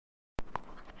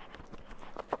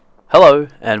Hello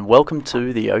and welcome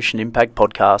to the Ocean Impact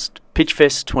Podcast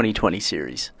Pitchfest 2020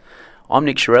 series. I'm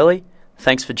Nick Shirelli,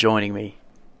 thanks for joining me.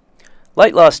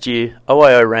 Late last year,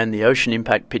 OIO ran the Ocean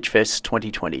Impact Pitchfest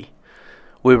 2020.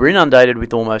 We were inundated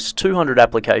with almost 200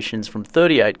 applications from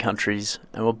 38 countries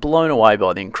and were blown away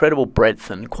by the incredible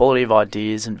breadth and quality of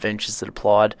ideas and ventures that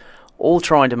applied, all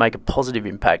trying to make a positive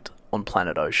impact on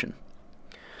planet Ocean.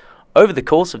 Over the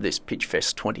course of this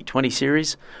Pitchfest 2020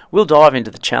 series, we'll dive into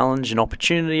the challenge and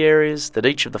opportunity areas that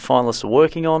each of the finalists are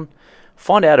working on,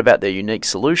 find out about their unique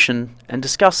solution, and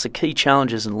discuss the key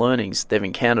challenges and learnings they've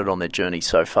encountered on their journey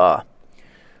so far.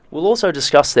 We'll also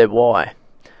discuss their why,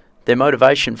 their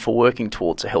motivation for working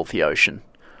towards a healthy ocean,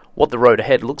 what the road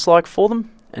ahead looks like for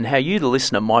them, and how you, the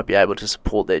listener, might be able to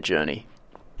support their journey.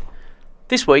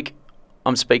 This week,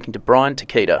 I'm speaking to Brian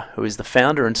Takeda, who is the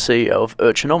founder and CEO of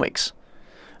Urchinomics.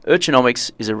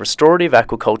 Urchinomics is a restorative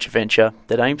aquaculture venture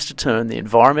that aims to turn the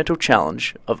environmental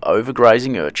challenge of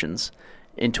overgrazing urchins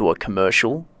into a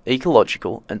commercial,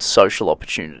 ecological and social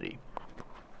opportunity.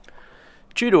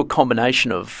 Due to a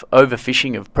combination of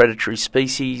overfishing of predatory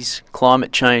species,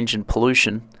 climate change and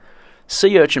pollution,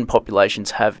 sea urchin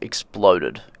populations have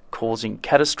exploded, causing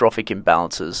catastrophic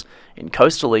imbalances in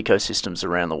coastal ecosystems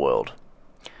around the world.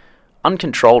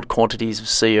 Uncontrolled quantities of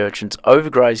sea urchins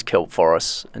overgraze kelp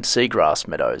forests and seagrass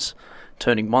meadows,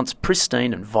 turning once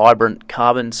pristine and vibrant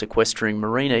carbon-sequestering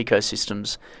marine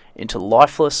ecosystems into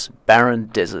lifeless, barren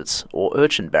deserts or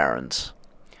urchin barrens.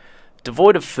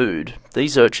 Devoid of food,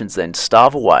 these urchins then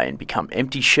starve away and become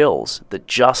empty shells that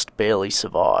just barely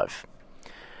survive.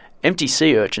 Empty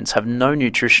sea urchins have no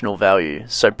nutritional value,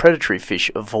 so predatory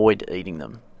fish avoid eating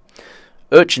them.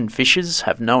 Urchin fishers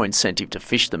have no incentive to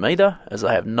fish them either, as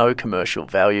they have no commercial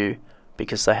value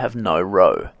because they have no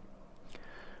roe.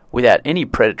 Without any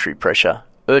predatory pressure,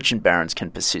 urchin barrens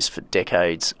can persist for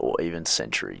decades or even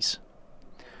centuries.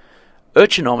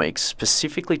 Urchinomics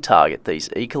specifically target these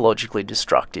ecologically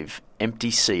destructive,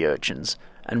 empty sea urchins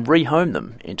and rehome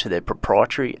them into their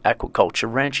proprietary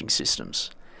aquaculture ranching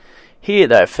systems. Here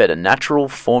they are fed a natural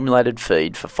formulated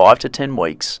feed for 5 to 10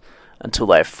 weeks until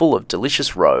they are full of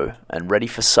delicious roe and ready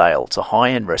for sale to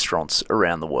high-end restaurants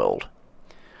around the world.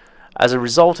 As a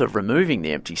result of removing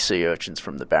the empty sea urchins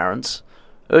from the barrens,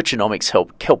 Urchinomics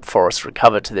help kelp forests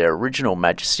recover to their original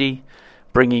majesty,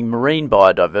 bringing marine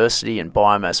biodiversity and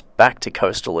biomass back to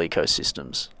coastal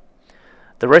ecosystems.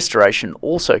 The restoration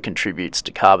also contributes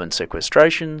to carbon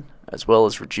sequestration, as well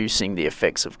as reducing the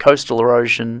effects of coastal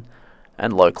erosion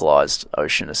and localised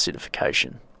ocean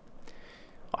acidification.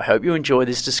 I hope you enjoy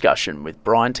this discussion with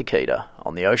Brian Takeda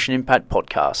on the Ocean Impact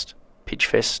Podcast,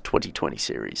 Pitchfest 2020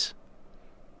 series.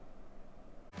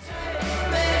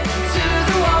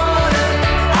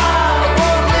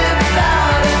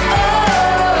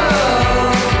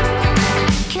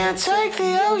 Can't take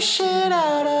the ocean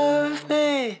out of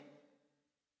me.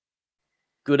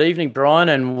 Good evening, Brian,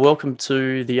 and welcome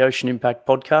to the Ocean Impact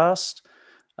Podcast,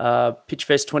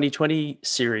 Pitchfest 2020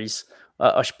 series.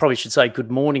 I probably should say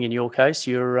good morning in your case.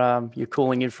 You're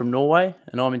calling in from Norway,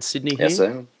 and I'm in Sydney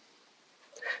here.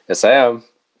 Yes, I am.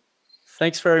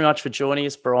 Thanks very much for joining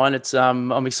us, Brian. It's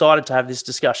I'm excited to have this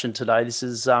discussion today. This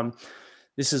is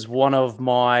one of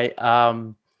my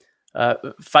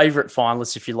favourite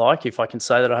finalists, if you like, if I can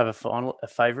say that I have a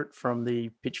favourite from the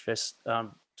Pitchfest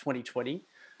 2020.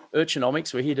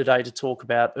 Urchinomics. We're here today to talk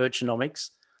about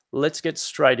Urchinomics. Let's get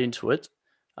straight into it.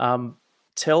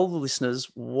 Tell the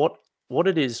listeners what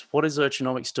it is. What is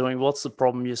Urchinomics doing? What's the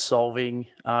problem you're solving?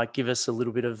 Give us a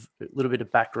little bit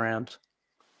of background.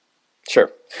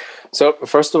 Sure. So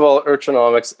first of all,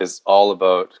 Urchinomics is all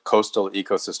about coastal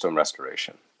ecosystem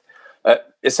restoration.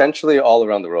 Essentially all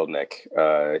around the world, Nick.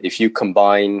 If you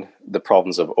combine the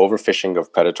problems of overfishing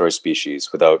of predatory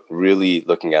species without really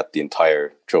looking at the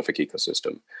entire trophic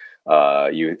ecosystem,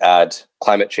 you add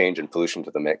climate change and pollution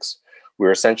to the mix,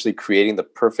 we're essentially creating the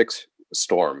perfect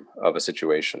storm of a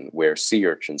situation where sea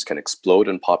urchins can explode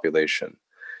in population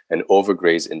and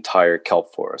overgraze entire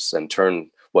kelp forests and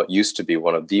turn what used to be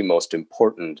one of the most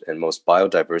important and most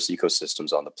biodiverse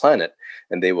ecosystems on the planet,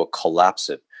 and they will collapse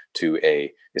it to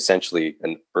essentially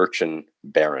an urchin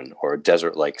barren or a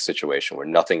desert-like situation where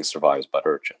nothing survives but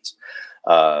urchins.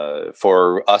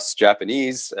 For us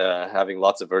Japanese, having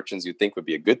lots of urchins you'd think would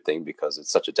be a good thing because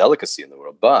it's such a delicacy in the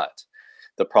world, but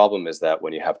the problem is that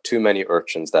when you have too many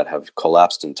urchins that have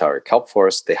collapsed entire kelp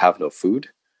forests, they have no food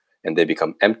and they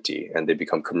become empty and they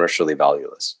become commercially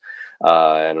valueless.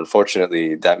 And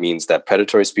unfortunately, that means that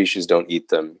predatory species don't eat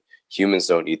them, humans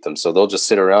don't eat them, so they'll just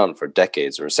sit around for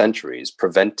decades or centuries,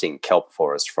 preventing kelp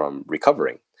forests from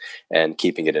recovering and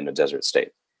keeping it in a desert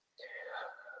state.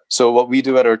 So what we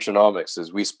do at Urchinomics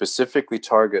is we specifically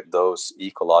target those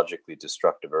ecologically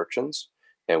destructive urchins,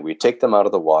 and we take them out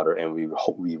of the water and we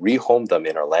rehome them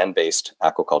in our land-based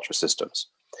aquaculture systems.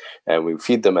 And we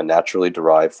feed them a naturally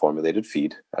derived formulated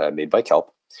feed made by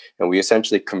kelp, and we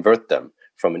essentially convert them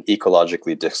from an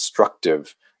ecologically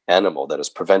destructive animal that is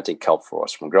preventing kelp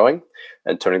forests from growing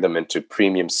and turning them into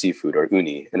premium seafood, or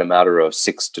uni, in a matter of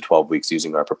 6 to 12 weeks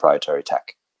using our proprietary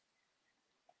tech.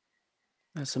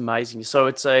 That's amazing. So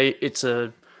it's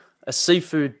a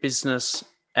seafood business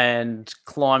and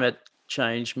climate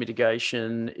change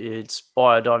mitigation. It's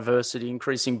biodiversity,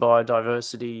 increasing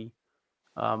biodiversity,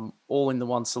 all in the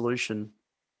one solution.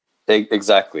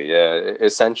 Exactly. Yeah.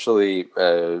 Essentially,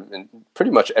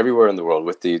 pretty much everywhere in the world,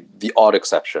 with the odd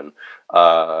exception,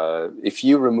 if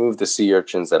you remove the sea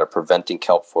urchins that are preventing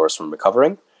kelp forests from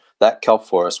recovering, that kelp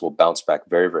forest will bounce back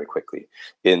very, very quickly.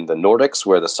 In the Nordics,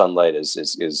 where the sunlight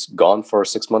is gone for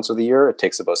 6 months of the year, it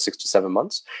takes about 6 to 7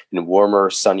 months. In warmer,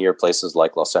 sunnier places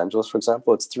like Los Angeles, for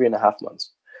example, it's 3.5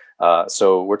 months.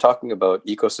 So we're talking about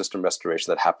ecosystem restoration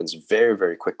that happens very,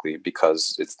 very quickly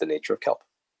because it's the nature of kelp.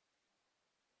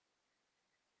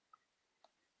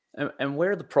 And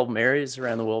where are the problem areas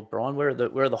around the world, Brian? Where are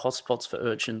the hotspots for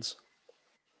urchins?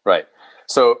 Right.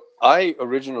 So I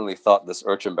originally thought this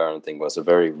urchin barren thing was a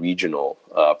very regional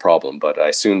problem, but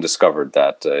I soon discovered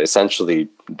that essentially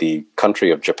the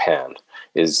country of Japan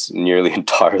is nearly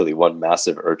entirely one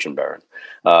massive urchin barren.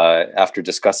 After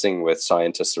discussing with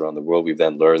scientists around the world, we've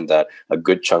then learned that a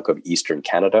good chunk of eastern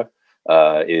Canada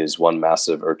is one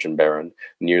massive urchin barren.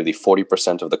 Nearly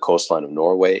 40% of the coastline of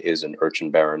Norway is an urchin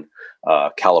barren.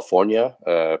 California,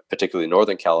 particularly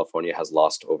Northern California, has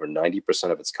lost over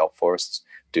 90% of its kelp forests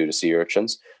due to sea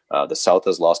urchins. The South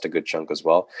has lost a good chunk as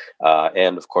well.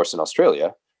 And of course, in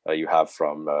Australia, you have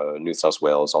from New South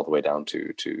Wales all the way down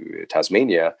to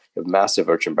Tasmania, you have massive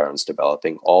urchin barrens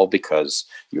developing, all because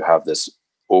you have this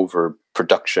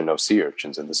overproduction of sea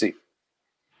urchins in the sea.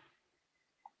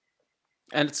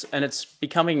 And it's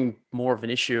becoming more of an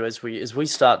issue as we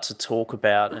start to talk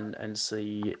about and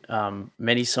see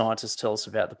many scientists tell us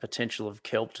about the potential of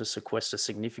kelp to sequester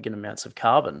significant amounts of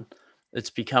carbon. It's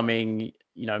becoming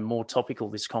more topical,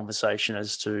 this conversation,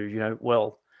 as to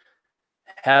well,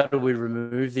 how do we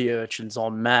remove the urchins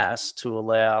en masse to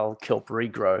allow kelp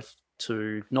regrowth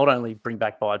to not only bring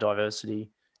back biodiversity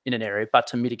in an area but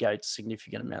to mitigate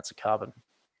significant amounts of carbon.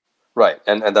 Right,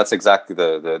 and that's exactly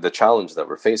the challenge that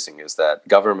we're facing, is that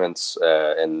governments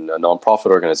and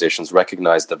nonprofit organizations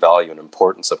recognize the value and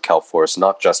importance of kelp forests,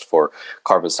 not just for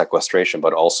carbon sequestration,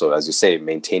 but also, as you say,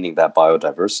 maintaining that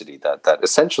biodiversity that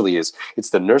essentially it's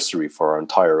the nursery for our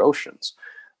entire oceans.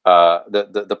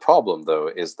 The problem, though,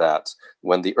 is that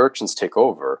when the urchins take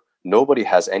over, nobody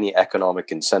has any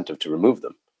economic incentive to remove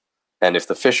them. And if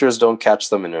the fishers don't catch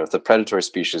them, and if the predatory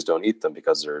species don't eat them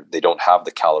because they don't have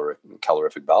the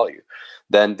calorific value,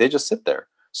 then they just sit there.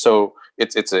 So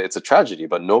it's a tragedy,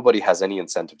 but nobody has any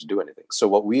incentive to do anything. So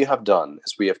what we have done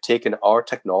is we have taken our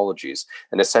technologies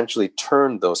and essentially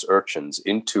turned those urchins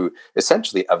into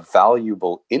essentially a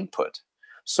valuable input,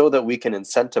 so that we can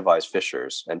incentivize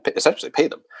fishers and essentially pay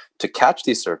them to catch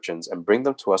these urchins and bring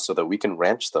them to us so that we can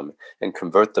ranch them and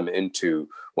convert them into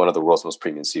one of the world's most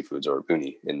premium seafoods, or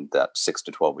uni, in that 6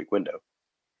 to 12 week window.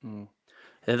 Mm.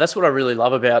 Yeah, that's what I really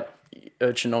love about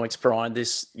Urchinomics, Brian.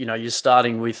 This, you're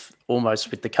starting with almost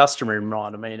with the customer in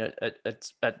mind. I mean,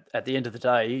 at the end of the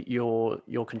day,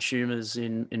 your consumers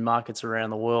in markets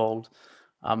around the world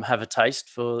have a taste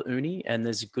for uni, and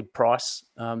there's a good price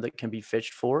that can be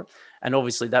fetched for it. And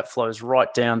obviously that flows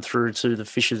right down through to the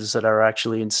fishers that are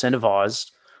actually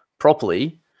incentivized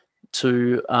properly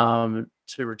to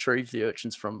retrieve the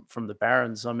urchins from the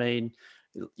barrens. I mean,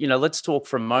 let's talk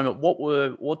for a moment.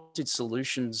 What did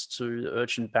solutions to the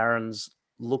urchin barrens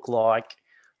look like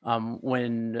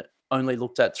when only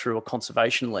looked at through a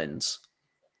conservation lens?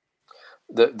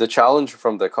 The challenge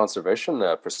from the conservation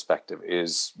perspective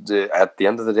is, at the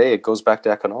end of the day, it goes back to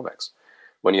economics.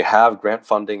 When you have grant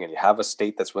funding and you have a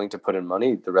state that's willing to put in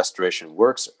money, the restoration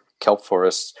works. Kelp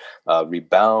forests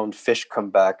rebound, fish come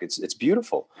back. It's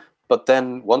beautiful. But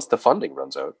then once the funding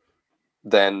runs out,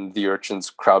 then the urchins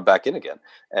crowd back in again.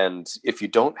 And if you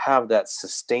don't have that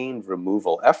sustained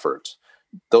removal effort,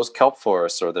 those kelp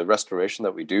forests, or the restoration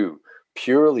that we do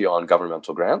purely on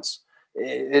governmental grants,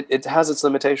 it has its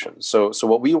limitations. So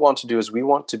what we want to do is we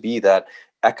want to be that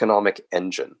economic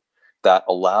engine that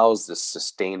allows this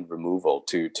sustained removal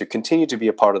to continue to be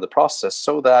a part of the process,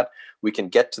 so that we can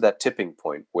get to that tipping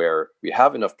point where we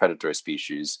have enough predatory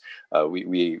species.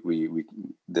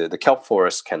 The kelp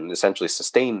forest can essentially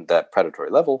sustain that predatory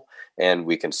level, and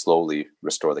we can slowly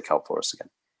restore the kelp forest again.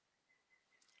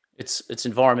 It's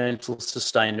environmental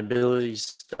sustainability,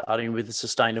 starting with a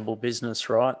sustainable business,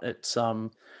 right? It's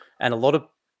and a lot of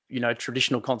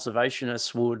traditional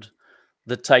conservationists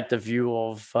that take the view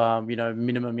of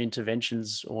minimum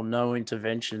interventions or no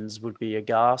interventions would be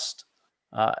aghast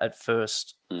at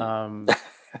first.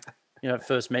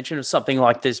 First mention of something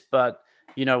like this, but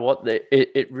you know what?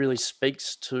 It really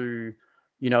speaks to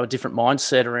a different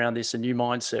mindset around this, a new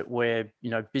mindset where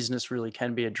business really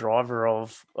can be a driver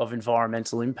of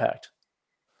environmental impact.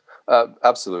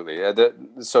 Absolutely.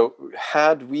 So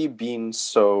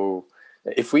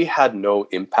if we had no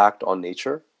impact on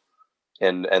nature,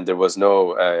 and there was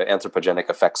no anthropogenic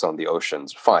effects on the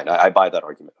oceans, fine. I buy that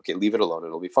argument. Okay, leave it alone.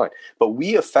 It'll be fine. But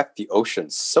we affect the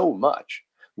oceans so much.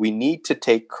 We need to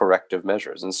take corrective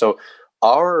measures. And so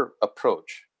our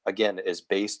approach, again, is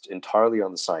based entirely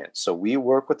on the science. So we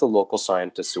work with the local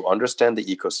scientists who understand the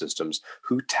ecosystems,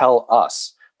 who tell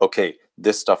us, okay,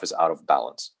 this stuff is out of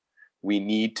balance. We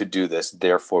need to do this,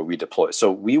 therefore we deploy.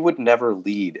 So we would never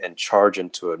lead and charge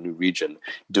into a new region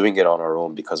doing it on our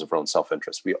own because of our own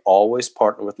self-interest. We always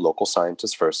partner with local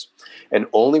scientists first, and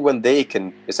only when they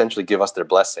can essentially give us their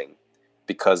blessing,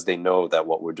 because they know that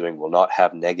what we're doing will not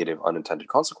have negative unintended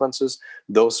consequences,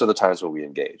 those are the times where we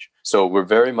engage. So we're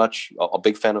very much a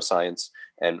big fan of science,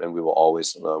 and we will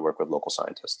always work with local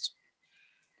scientists.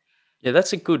 Yeah,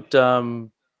 that's a good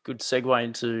good segue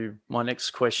into my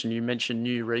next question. You mentioned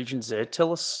new regions there.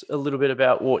 Tell us a little bit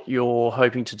about what you're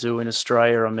hoping to do in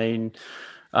Australia. I mean,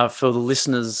 for the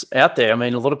listeners out there, I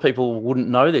mean, a lot of people wouldn't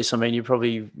know this. I mean, you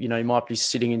might be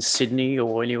sitting in Sydney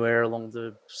or anywhere along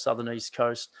the southern east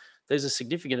coast. There's a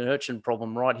significant urchin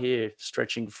problem right here,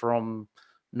 stretching from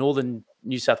northern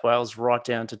New South Wales right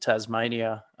down to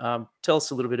Tasmania. Tell us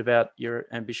a little bit about your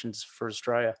ambitions for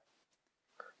Australia.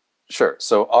 Sure.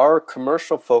 So our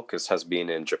commercial focus has been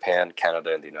in Japan,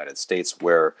 Canada, and the United States,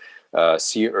 where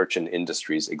sea urchin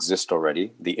industries exist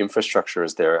already. The infrastructure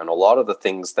is there, and a lot of the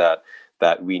things that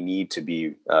we need to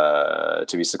be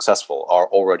successful are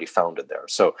already founded there.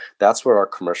 So that's where our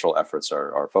commercial efforts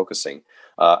are focusing.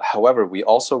 However, we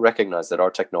also recognize that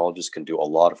our technologies can do a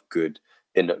lot of good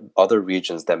in other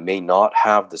regions that may not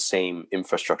have the same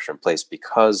infrastructure in place,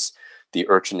 because the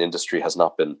urchin industry has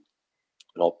not been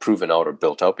all proven out or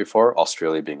built out before,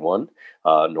 Australia being one,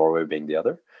 Norway being the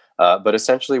other. But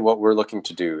essentially what we're looking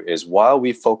to do is, while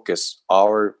we focus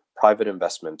our private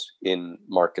investment in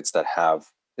markets that have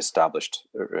established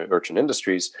urchin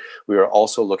industries, we are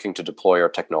also looking to deploy our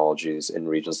technologies in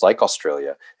regions like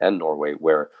Australia and Norway,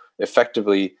 where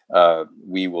effectively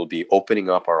we will be opening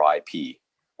up our IP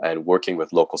and working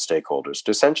with local stakeholders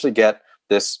to essentially get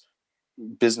this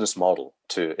business model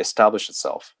to establish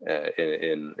itself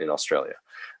in Australia.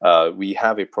 We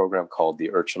have a program called the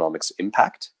Urchinomics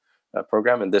Impact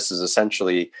program, and this is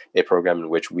essentially a program in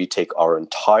which we take our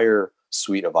entire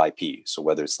suite of IP. So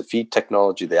whether it's the feed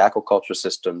technology, the aquaculture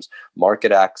systems,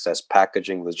 market access,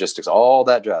 packaging, logistics, all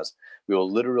that jazz, we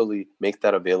will literally make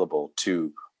that available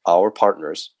to our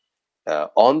partners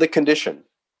on the condition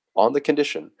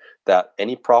that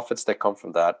any profits that come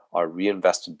from that are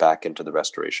reinvested back into the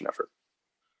restoration effort.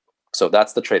 So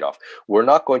that's the trade-off. We're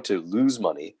not going to lose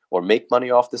money or make money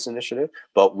off this initiative,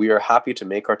 but we are happy to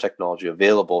make our technology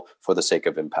available for the sake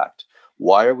of impact.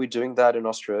 Why are we doing that in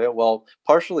Australia? Well,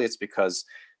 partially it's because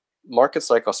markets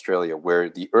like Australia, where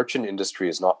the urchin industry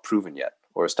is not proven yet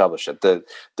or established yet,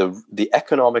 the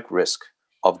economic risk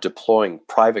of deploying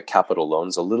private capital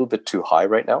loans is a little bit too high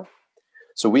right now.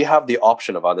 So we have the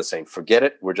option of either saying, forget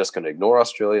it, we're just going to ignore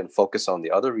Australia and focus on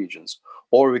the other regions.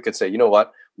 Or we could say, you know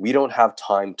what, we don't have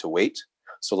time to wait.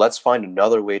 So let's find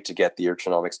another way to get the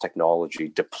Urchinomics technology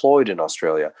deployed in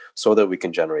Australia so that we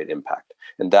can generate impact.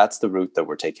 And that's the route that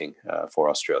we're taking for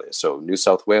Australia. So New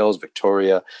South Wales,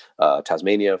 Victoria,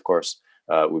 Tasmania, of course,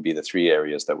 would be the three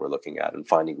areas that we're looking at and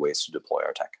finding ways to deploy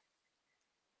our tech.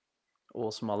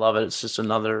 Awesome. I love it. It's just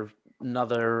another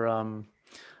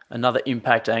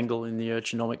impact angle in the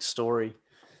Urchinomics story.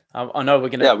 I know we're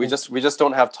going to. Yeah, we just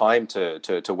don't have time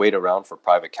to wait around for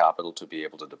private capital to be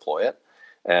able to deploy it,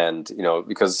 and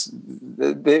because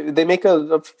they make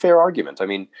a fair argument. I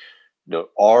mean,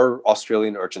 are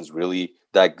Australian urchins really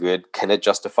that good? Can it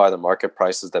justify the market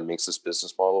prices that makes this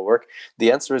business model work?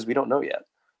 The answer is we don't know yet.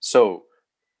 So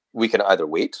we can either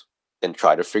wait and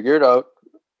try to figure it out,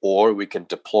 or we can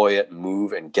deploy it,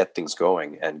 move, and get things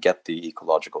going and get the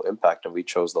ecological impact. And we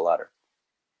chose the latter.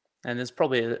 And there's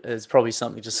probably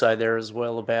something to say there as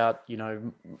well about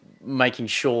making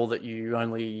sure that you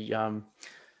only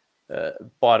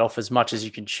bite off as much as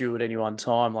you can chew at any one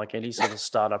time, like any sort of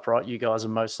startup, right? You guys are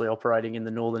mostly operating in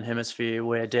the Northern Hemisphere,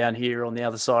 where down here on the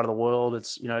other side of the world,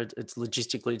 it's, it's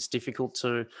logistically, it's difficult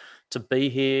to be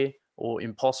here or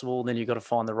impossible. Then you've got to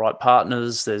find the right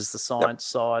partners. There's the science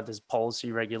side, there's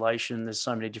policy regulation. There's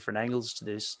so many different angles to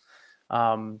this.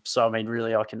 So, I mean,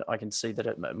 really, I can see that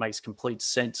it makes complete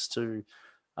sense to,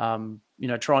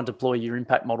 try and deploy your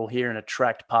impact model here and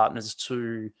attract partners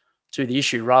to the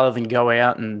issue rather than go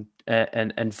out and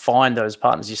find those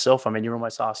partners yourself. I mean, you're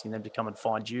almost asking them to come and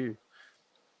find you.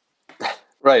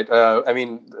 Right.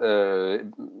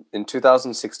 In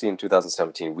 2016,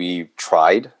 2017, we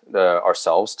tried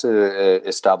ourselves to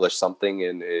establish something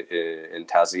in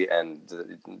Tassie, and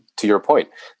to your point,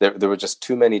 there were just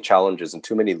too many challenges and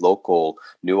too many local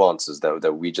nuances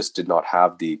that we just did not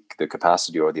have the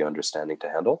capacity or the understanding to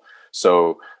handle.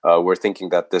 So we're thinking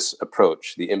that this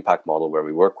approach, the impact model, where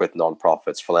we work with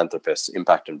nonprofits, philanthropists,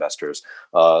 impact investors,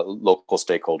 local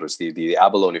stakeholders, the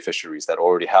abalone fisheries that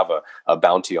already have a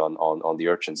bounty on the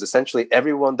urchins, essentially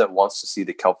everyone that wants to see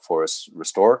the kelp forests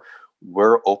restore,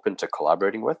 we're open to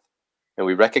collaborating with. And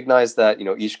we recognize that,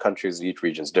 each country's, each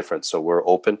region's different. So we're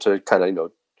open to kind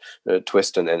of,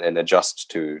 twist and adjust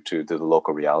to the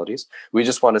local realities. We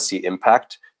just want to see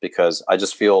impact, because I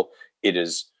just feel it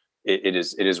is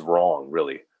wrong,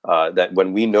 really, that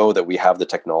when we know that we have the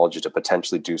technology to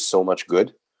potentially do so much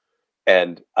good,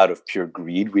 and out of pure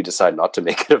greed we decide not to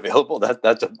make it available, that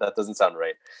doesn't sound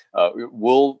right.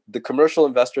 The commercial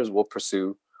investors will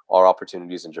pursue our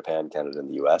opportunities in Japan, Canada, and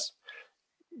the US.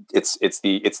 It's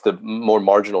the more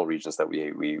marginal regions that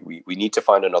we need to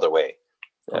find another way,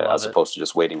 as opposed to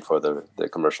just waiting for the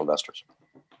commercial investors.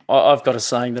 I've got a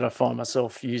saying that I find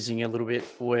myself using a little bit,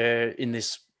 where in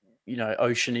this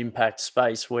ocean impact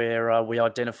space, where we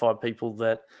identify people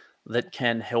that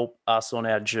can help us on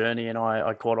our journey. And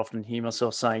I quite often hear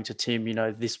myself saying to Tim,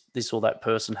 this or that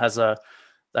person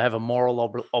they have a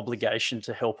moral obligation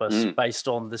to help us based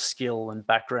on the skill and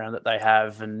background that they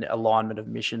have and alignment of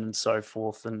mission and so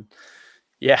forth. And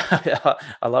yeah,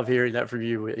 I love hearing that from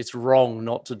you. It's wrong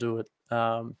not to do it.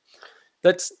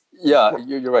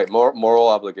 You're right. Moral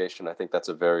obligation. I think that's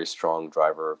a very strong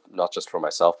driver, not just for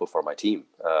myself, but for my team.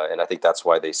 And I think that's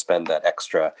why they spend that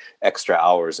extra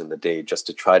hours in the day just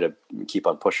to try to keep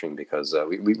on pushing, because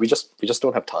we just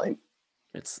don't have time.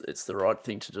 It's the right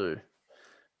thing to do.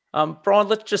 Brian,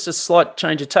 let's just a slight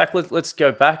change of tack. Let's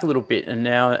go back a little bit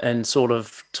and sort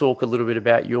of talk a little bit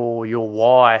about your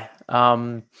why.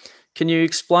 Can you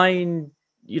explain,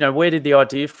 where did the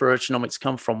idea for Urchinomics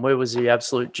come from? Where was the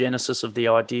absolute genesis of the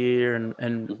idea,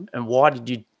 and why did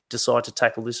you decide to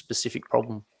tackle this specific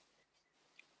problem?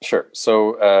 Sure.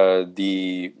 So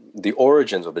the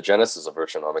origins or the genesis of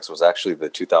Urchinomics was actually the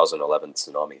 2011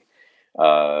 tsunami.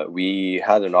 We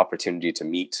had an opportunity to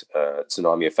meet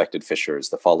tsunami-affected fishers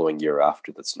the following year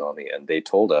after the tsunami, and they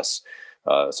told us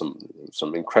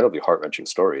some incredibly heart-wrenching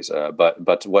stories.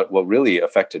 But what really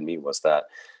affected me was that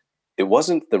it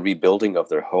wasn't the rebuilding of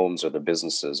their homes or their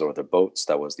businesses or their boats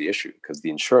that was the issue, because the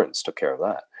insurance took care of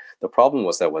that. The problem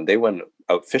was that when they went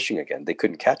out fishing again, they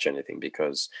couldn't catch anything,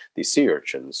 because the sea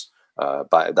urchins,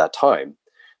 by that time,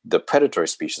 the predatory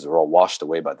species were all washed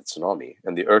away by the tsunami,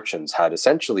 and the urchins had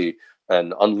essentially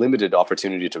an unlimited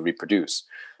opportunity to reproduce.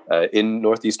 In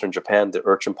northeastern Japan, the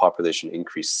urchin population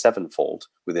increased 7-fold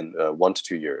within 1 to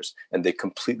 2 years, and they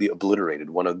completely obliterated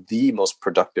one of the most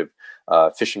productive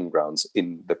fishing grounds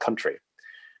in the country.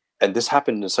 And this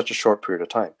happened in such a short period of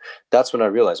time. That's when I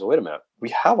realized, well, wait a minute, we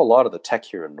have a lot of the tech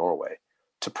here in Norway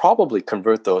to probably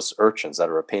convert those urchins that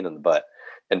are a pain in the butt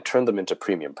and turn them into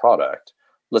premium product.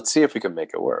 Let's see if we can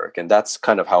make it work. And that's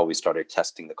kind of how we started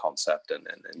testing the concept and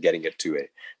getting it to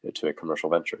a commercial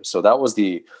venture. So that was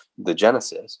the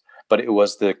genesis. But it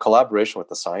was the collaboration with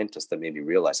the scientists that made me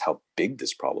realize how big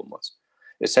this problem was.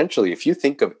 Essentially, if you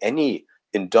think of any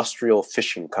industrial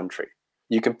fishing country,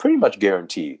 you can pretty much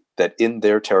guarantee that in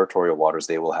their territorial waters,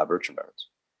 they will have urchin barons.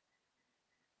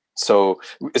 So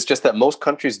it's just that most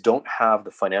countries don't have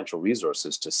the financial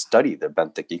resources to study their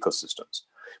benthic ecosystems,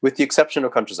 with the exception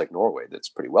of countries like Norway that's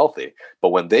pretty wealthy. But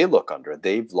when they look under it,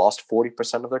 they've lost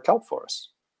 40% of their kelp forests.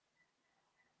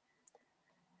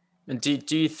 And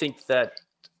do you think that,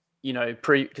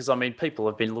 because I mean, people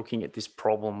have been looking at this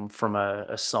problem from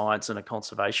a science and a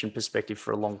conservation perspective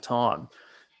for a long time.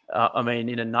 I mean,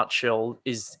 in a nutshell,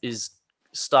 is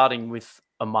starting with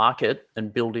a market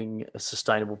and building a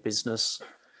sustainable business,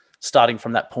 starting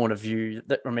from that point of view,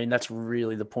 that's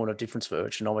really the point of difference for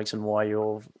Urchinomics and why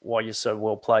you're so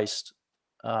well placed.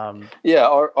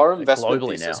 Our investment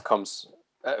thesis comes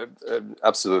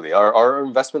absolutely. Our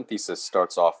investment thesis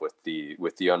starts off with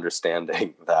the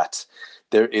understanding that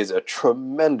there is a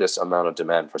tremendous amount of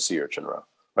demand for sea urchin roe,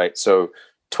 right? So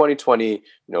 2020,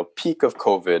 peak of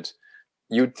COVID,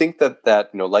 you'd think that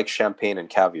like champagne and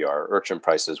caviar, urchin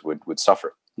prices would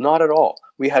suffer. Not at all.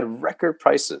 We had record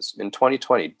prices in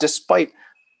 2020, despite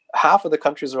half of the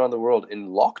countries around the world in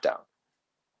lockdown.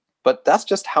 But that's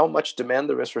just how much demand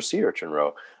there is for sea urchin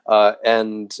roe,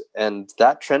 and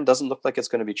that trend doesn't look like it's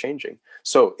going to be changing.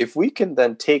 So if we can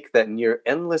then take that near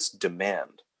endless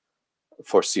demand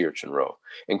for sea urchin roe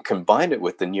and combine it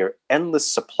with the near endless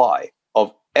supply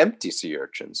of empty sea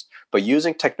urchins, but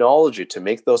using technology to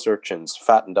make those urchins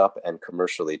fattened up and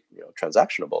commercially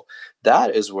transactionable,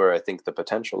 that is where I think the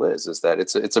potential is that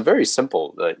it's a very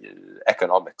simple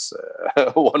economics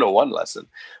 101 lesson,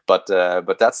 but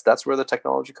that's where the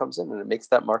technology comes in, and it makes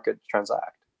that market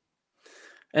transact.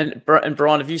 And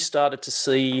Brian, have you started to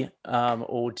see,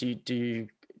 or do you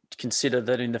consider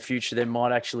that in the future there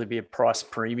might actually be a price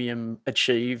premium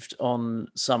achieved on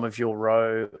some of your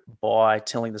roe by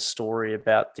telling the story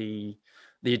about the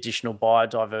additional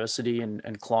biodiversity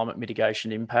and climate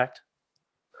mitigation impact?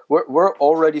 We're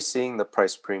already seeing the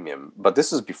price premium, but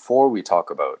this is before we talk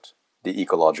about the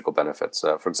ecological benefits.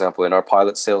 For example, in our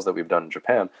pilot sales that we've done in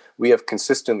Japan, we have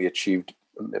consistently achieved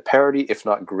parity, if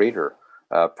not greater,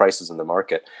 prices in the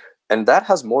market. And that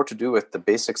has more to do with the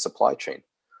basic supply chain.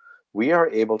 We are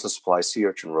able to supply sea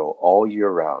urchin roe all year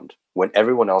round when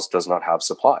everyone else does not have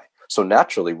supply. So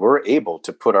naturally, we're able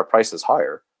to put our prices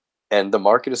higher, and the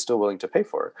market is still willing to pay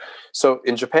for it. So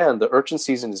in Japan, the urchin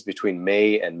season is between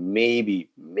May and maybe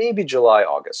July,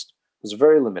 August. It's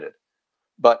very limited.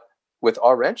 But with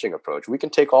our ranching approach, we can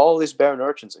take all these barren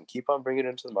urchins and keep on bringing it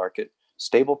into the market,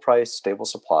 stable price, stable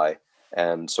supply.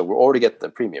 And so we're already getting the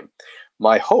premium.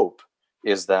 My hope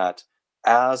is that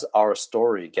as our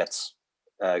story gets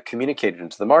communicated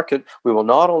into the market, we will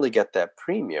not only get that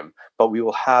premium, but we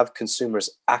will have consumers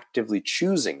actively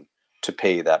choosing to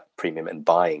pay that premium and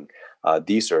buying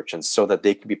these urchins so that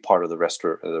they can be part of the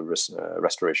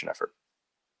restoration effort.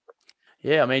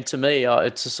 Yeah, I mean, to me,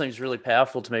 it just seems really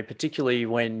powerful to me, particularly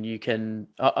when you can.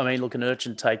 I mean, look, an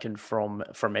urchin taken from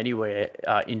anywhere,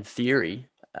 in theory,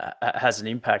 has an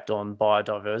impact on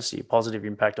biodiversity, a positive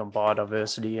impact on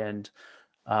biodiversity, and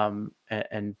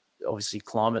obviously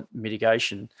climate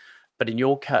mitigation. But in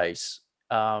your case,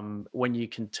 when you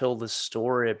can tell the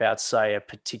story about, say, a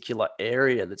particular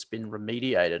area that's been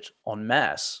remediated en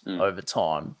masse over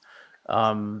time,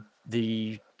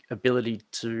 the ability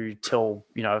to tell,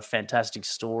 a fantastic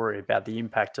story about the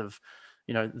impact of,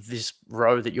 this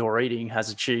roe that you're eating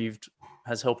has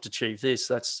helped achieve this.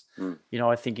 That's,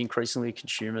 I think increasingly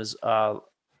consumers are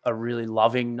really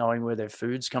loving knowing where their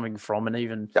food's coming from, and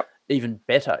even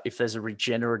better if there's a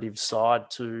regenerative side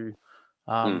to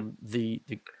the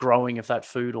growing of that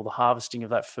food or the harvesting of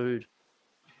that food.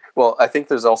 Well, I think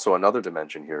there's also another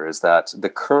dimension here, is that the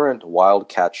current wild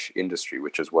catch industry,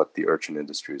 which is what the urchin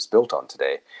industry is built on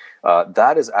today,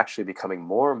 that is actually becoming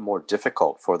more and more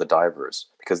difficult for the divers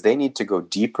because they need to go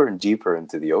deeper and deeper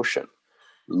into the ocean,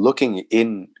 looking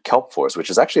in kelp forests, which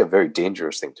is actually a very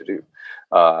dangerous thing to do.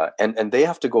 And they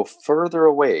have to go further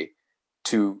away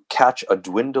to catch a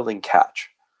dwindling catch.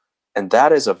 And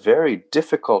that is a very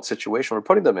difficult situation we're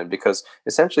putting them in, because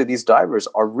essentially these divers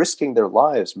are risking their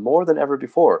lives more than ever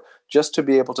before just to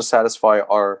be able to satisfy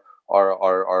our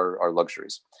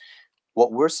luxuries.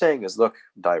 What we're saying is, look,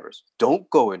 divers, don't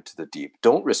go into the deep.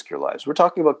 Don't risk your lives. We're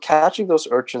talking about catching those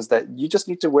urchins that you just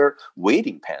need to wear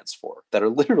wading pants for, that are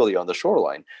literally on the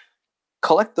shoreline.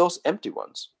 Collect those empty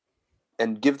ones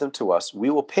and give them to us. We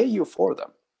will pay you for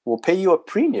them. We'll pay you a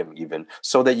premium even,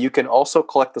 so that you can also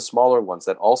collect the smaller ones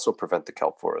that also prevent the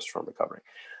kelp forest from recovering,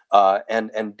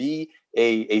 and be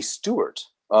a steward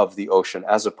of the ocean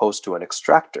as opposed to an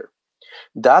extractor.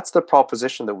 That's the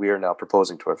proposition that we are now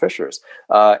proposing to our fishers,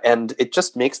 and it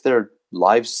just makes their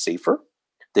lives safer.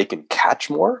 They can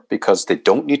catch more because they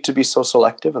don't need to be so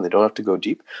selective and they don't have to go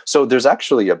deep. So there's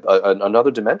actually another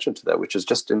dimension to that, which is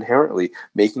just inherently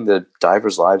making the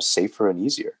divers' lives safer and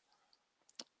easier.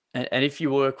 And if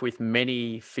you work with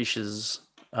many fishers,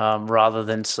 rather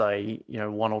than, say,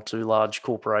 one or two large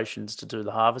corporations to do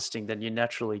the harvesting, then you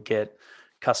naturally get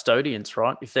custodians,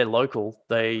 right? If they're local,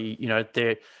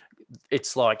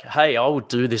 it's like, hey, I would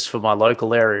do this for my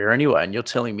local area anyway, and you're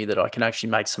telling me that I can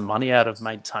actually make some money out of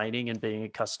maintaining and being a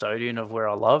custodian of where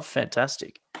I love.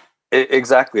 Fantastic.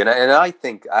 Exactly, and I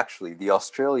think actually the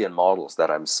Australian models that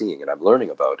I'm seeing and I'm learning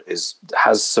about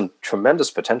has some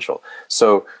tremendous potential.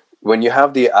 So when you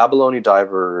have the abalone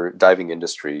diving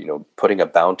industry, putting a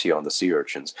bounty on the sea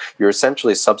urchins, you're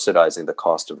essentially subsidizing the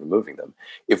cost of removing them.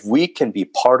 If we can be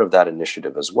part of that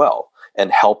initiative as well,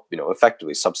 and help,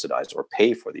 effectively subsidize or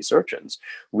pay for these urchins,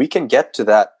 we can get to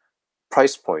that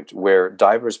price point where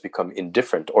divers become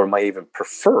indifferent or might even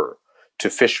prefer to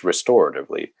fish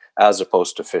restoratively as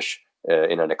opposed to fish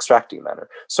in an extracting manner.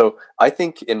 So I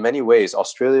think in many ways,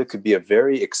 Australia could be a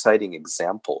very exciting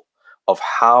example of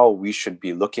how we should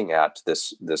be looking at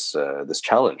this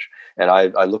challenge. And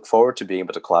I look forward to being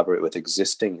able to collaborate with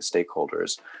existing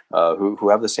stakeholders who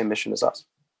have the same mission as us.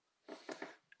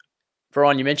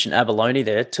 Brian, you mentioned abalone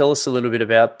there. Tell us a little bit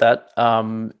about that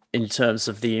in terms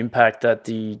of the impact that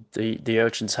the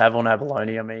urchins have on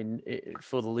abalone. I mean,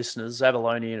 for the listeners,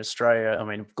 abalone in Australia, I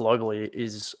mean, globally,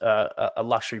 is a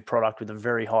luxury product with a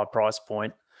very high price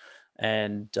point.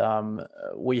 And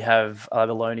we have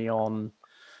abalone on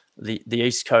the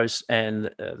East Coast and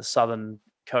the Southern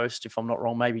Coast, if I'm not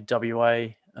wrong, maybe WA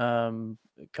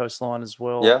coastline as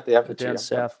well. Yeah, they have it down too,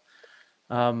 south.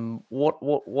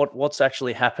 What's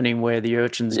actually happening where the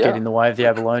urchins get in the way of the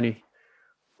abalone?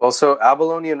 Well, so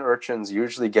abalone and urchins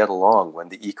usually get along when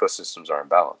the ecosystems are in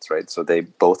balance, right? So they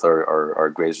both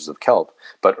are grazers of kelp,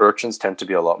 but urchins tend to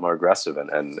be a lot more aggressive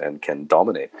and can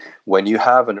dominate. When you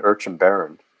have an urchin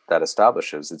barren that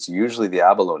establishes, it's usually the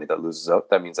abalone that loses out.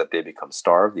 That means that they become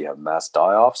starved, you have mass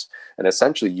die-offs, and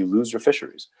essentially you lose your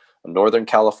fisheries. Northern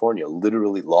California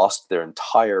literally lost their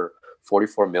entire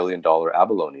 $44 million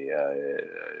abalone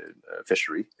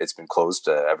fishery. It's been closed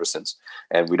ever since,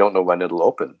 and we don't know when it'll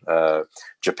open.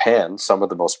 Japan, some of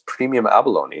the most premium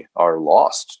abalone are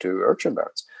lost to urchin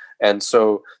barrens. And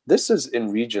so this is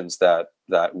in regions that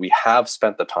we have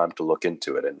spent the time to look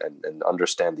into it and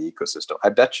understand the ecosystem. I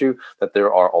bet you that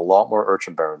there are a lot more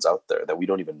urchin barrens out there that we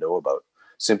don't even know about,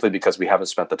 simply because we haven't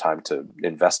spent the time to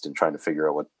invest in trying to figure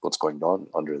out what's going on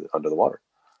under the water.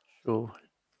 Sure.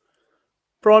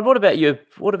 Brian, what about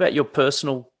your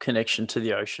personal connection to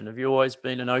the ocean? Have you always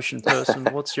been an ocean person?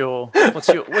 What's your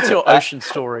ocean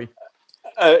story?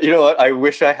 You know what? I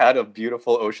wish I had a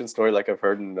beautiful ocean story like I've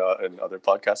heard in other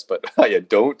podcasts, but I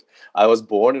don't. I was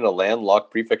born in a landlocked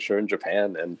prefecture in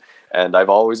Japan, and I've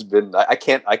always been. I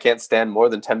can't stand more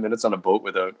than 10 minutes on a boat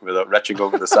without retching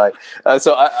over the side.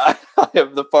 So I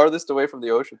am the farthest away from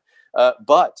the ocean.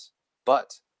 But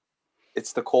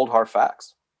it's the cold hard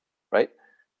facts, right?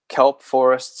 Kelp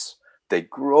forests, they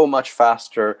grow much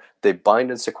faster. They bind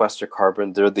and sequester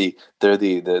carbon. They're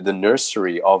the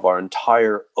nursery of our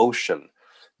entire ocean.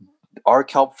 Our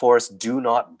kelp forests do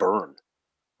not burn,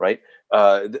 right?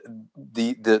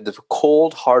 The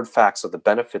cold hard facts of the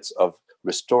benefits of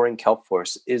restoring kelp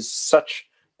forests is such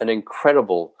an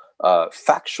incredible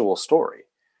factual story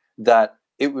that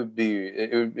it would be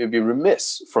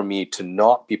remiss for me to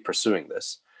not be pursuing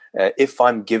this if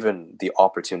I'm given the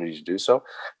opportunity to do so.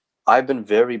 I've been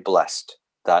very blessed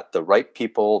that the right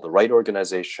people, the right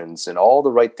organizations, and all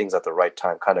the right things at the right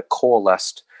time kind of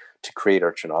coalesced to create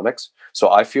Urchinomics. So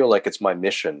I feel like it's my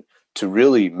mission to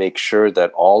really make sure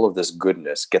that all of this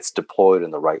goodness gets deployed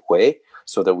in the right way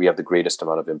so that we have the greatest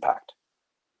amount of impact.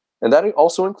 And that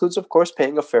also includes, of course,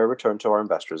 paying a fair return to our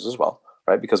investors as well,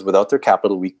 right? Because without their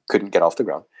capital, we couldn't get off the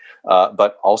ground.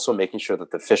 But also making sure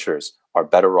that the fishers are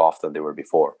better off than they were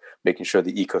before, making sure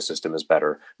the ecosystem is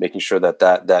better, making sure that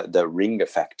the ring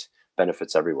effect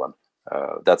benefits everyone.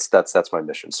 That's my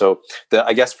mission. So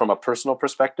I guess from a personal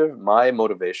perspective, my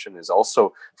motivation is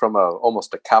also from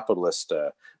almost a capitalist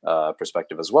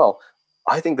perspective as well.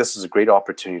 I think this is a great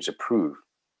opportunity to prove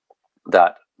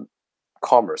that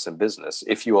commerce and business,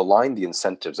 if you align the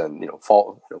incentives and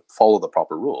follow the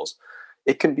proper rules,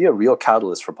 it can be a real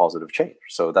catalyst for positive change.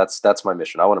 So that's my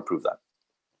mission. I want to prove that.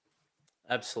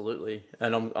 Absolutely,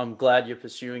 and I'm glad you're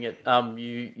pursuing it.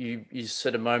 You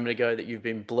said a moment ago that you've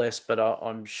been blessed, but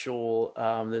I'm sure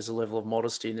there's a level of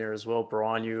modesty in there as well,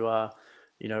 Brian.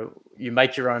 You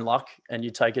make your own luck and you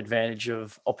take advantage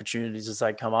of opportunities as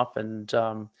they come up, and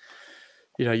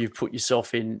you've put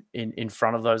yourself in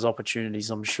front of those opportunities,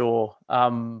 I'm sure.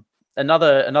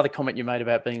 Another comment you made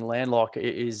about being landlocked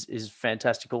is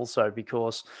fantastic also,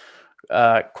 because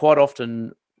quite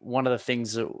often one of the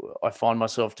things that I find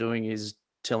myself doing is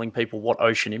telling people what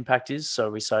ocean impact is.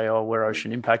 So we say, oh, we're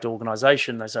Ocean Impact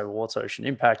Organization. They say, well, what's ocean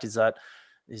impact? Is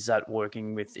that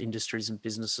working with industries and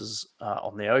businesses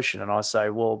on the ocean? And I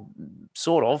say, well,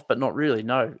 sort of, but not really.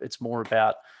 No, it's more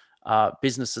about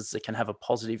businesses that can have a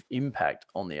positive impact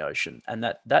on the ocean. And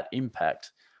that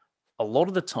impact, a lot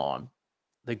of the time,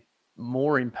 the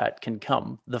more impact can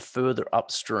come the further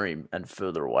upstream and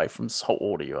further away from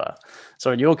saltwater you are.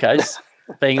 So in your case,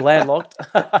 being landlocked,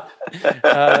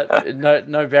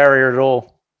 no barrier at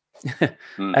all.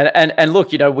 And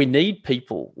look, we need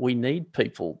people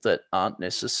that aren't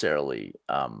necessarily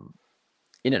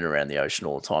in and around the ocean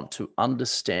all the time to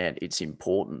understand its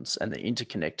importance and the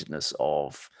interconnectedness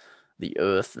of the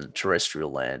earth and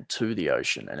terrestrial land to the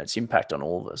ocean and its impact on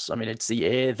all of us. I mean, it's the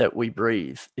air that we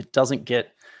breathe. It doesn't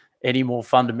get any more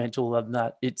fundamental than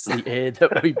that. It's the air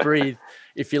that we breathe.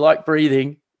 If you like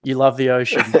breathing, you love the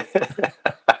ocean.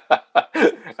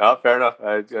 Oh, fair enough.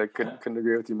 I couldn't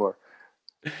agree with you more.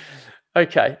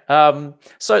 Okay.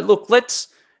 So look,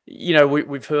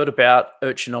 we've heard about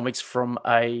Urchinomics from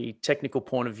a technical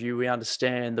point of view. We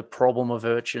understand the problem of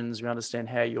urchins. We understand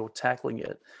how you're tackling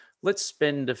it. Let's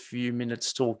spend a few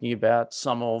minutes talking about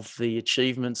some of the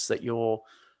achievements that you're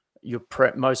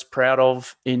most proud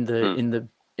of in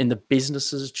the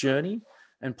business's journey,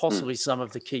 and possibly some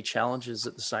of the key challenges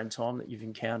at the same time that you've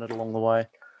encountered along the way.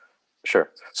 Sure.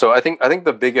 So I think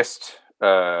the biggest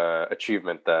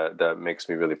achievement that makes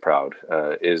me really proud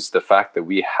is the fact that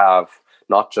we have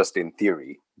not just in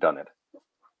theory done it,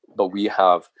 but we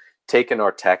have taken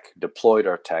our tech, deployed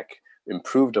our tech,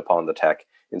 improved upon the tech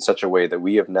in such a way that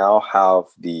we now have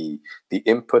the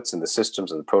inputs and the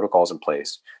systems and the protocols in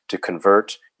place to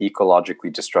convert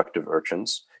ecologically destructive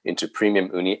urchins into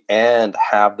premium uni and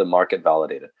have the market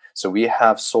validated. So we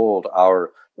have sold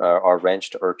our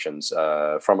ranched urchins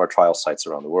from our trial sites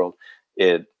around the world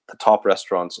at the top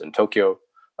restaurants in Tokyo,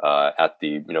 at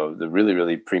the really,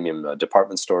 really premium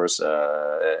department stores,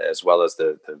 as well as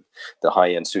the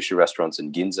high-end sushi restaurants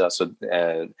in Ginza.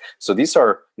 So these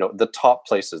are the top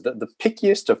places, the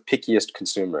pickiest of pickiest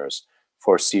consumers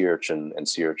for sea urchin and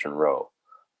sea urchin roe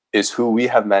is who we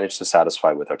have managed to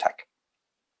satisfy with our tech.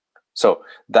 So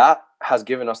that has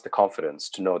given us the confidence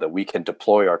to know that we can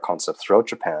deploy our concept throughout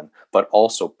Japan, but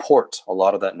also port a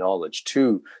lot of that knowledge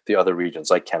to the other regions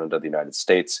like Canada, the United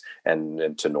States,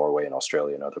 and to Norway and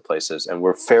Australia and other places. And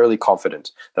we're fairly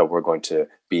confident that we're going to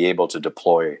be able to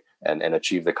deploy and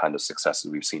achieve the kind of successes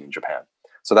we've seen in Japan.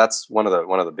 So that's one of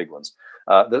the big ones.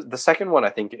 The second one,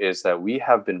 I think, is that we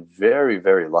have been very,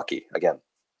 very lucky, again,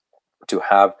 to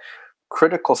have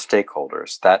critical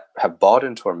stakeholders that have bought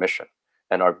into our mission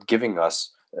and are giving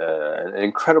us an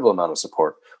incredible amount of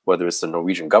support, whether it's the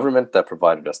Norwegian government that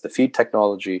provided us the feed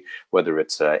technology, whether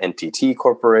it's NTT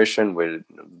Corporation,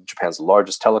 Japan's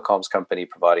largest telecoms company,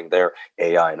 providing their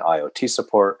AI and IoT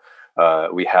support.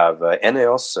 We have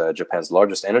Eneos, Japan's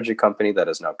largest energy company that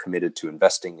is now committed to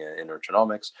investing in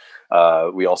Urchinomics.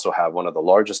 We also have one of the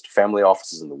largest family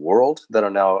offices in the world that are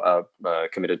now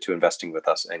committed to investing with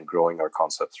us and growing our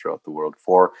concepts throughout the world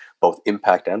for both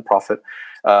impact and profit.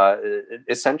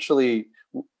 Essentially,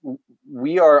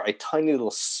 we are a tiny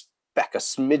little speck, a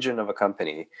smidgen of a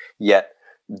company, yet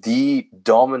the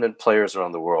dominant players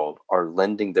around the world are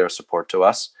lending their support to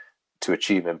us to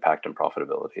achieve impact and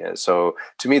profitability. And so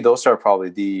to me, those are probably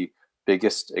the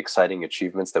biggest exciting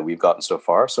achievements that we've gotten so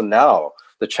far. So now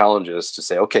the challenge is to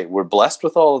say, okay, we're blessed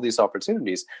with all of these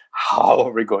opportunities. How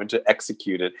are we going to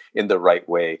execute it in the right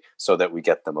way so that we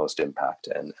get the most impact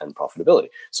and profitability?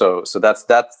 So that's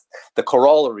the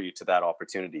corollary to that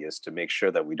opportunity, is to make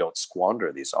sure that we don't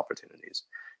squander these opportunities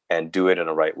and do it in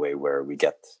a right way where we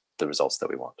get the results that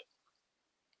we want.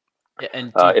 Yeah,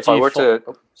 and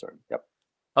Yep.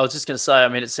 I was just going to say, I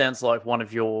mean, it sounds like one of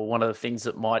the things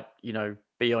that might,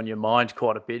 be on your mind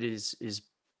quite a bit is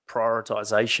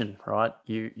prioritization, right?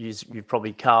 You've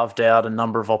probably carved out a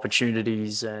number of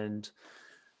opportunities, and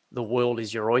the world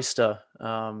is your oyster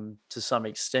to some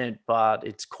extent, but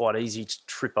it's quite easy to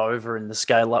trip over in the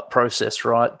scale up process,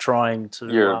 right? Trying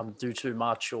to do too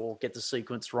much or get the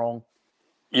sequence wrong.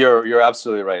 You're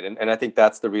absolutely right. And I think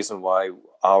that's the reason why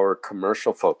our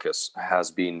commercial focus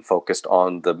has been focused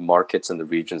on the markets and the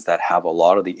regions that have a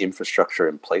lot of the infrastructure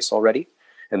in place already.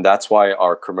 And that's why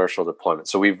our commercial deployment.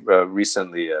 So we've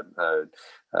recently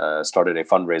started a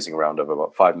fundraising round of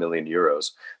about 5 million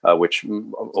euros, which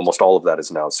almost all of that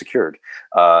is now secured.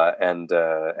 And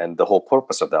the whole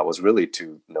purpose of that was really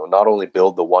to not only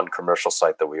build the one commercial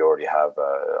site that we already have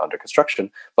under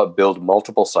construction, but build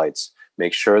multiple sites,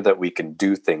 make sure that we can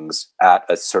do things at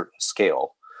a certain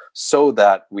scale so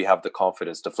that we have the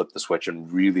confidence to flip the switch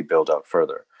and really build out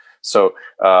further. So,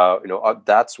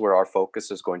 that's where our focus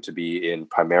is going to be,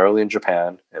 primarily in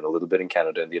Japan and a little bit in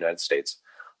Canada and the United States,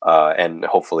 and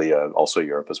hopefully also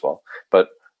Europe as well. But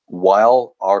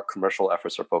while our commercial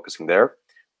efforts are focusing there,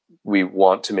 we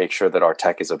want to make sure that our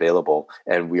tech is available,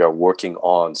 and we are working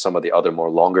on some of the other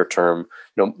more longer term,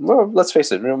 let's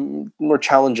face it, more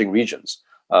challenging regions,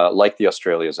 like the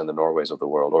Australias and the Norways of the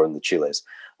world, or in the Chiles,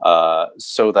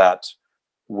 so that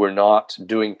we're not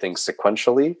doing things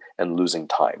sequentially and losing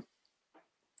time.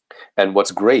 And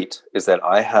what's great is that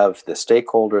I have the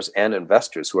stakeholders and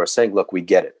investors who are saying, look, we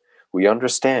get it. We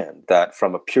understand that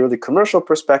from a purely commercial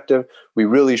perspective, we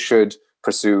really should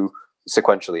pursue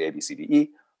sequentially A, B, C, D, E.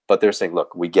 But they're saying,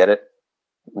 look, we get it.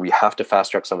 We have to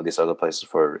fast track some of these other places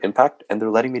for impact, and they're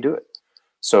letting me do it.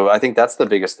 So I think that's the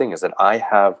biggest thing, is that I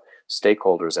have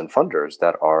stakeholders and funders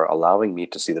that are allowing me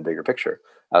to see the bigger picture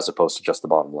as opposed to just the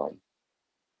bottom line.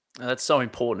 That's so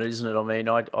important, isn't it? I mean,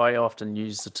 I often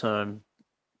use the term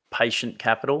patient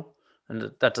capital,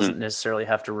 and that doesn't necessarily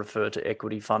have to refer to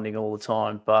equity funding all the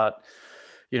time, but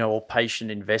or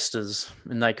patient investors,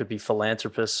 and they could be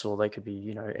philanthropists or they could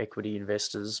be equity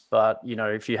investors. But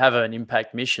if you have an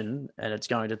impact mission and it's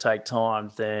going to take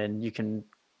time, then you can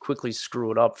quickly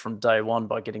screw it up from day one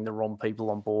by getting the wrong people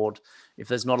on board. If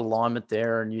there's not alignment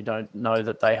there and you don't know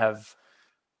that they have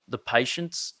the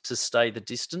patience to stay the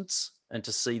distance and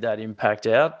to see that impact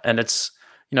out, and it's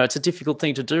a difficult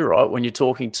thing to do, right? When you're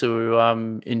talking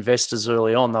to investors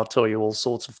early on, they'll tell you all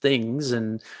sorts of things,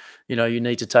 and you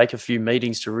need to take a few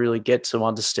meetings to really get to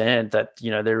understand that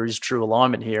there is true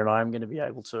alignment here, and I am going to be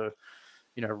able to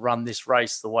run this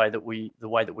race the way that we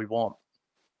want.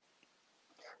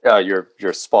 Yeah,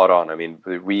 you're spot on. I mean,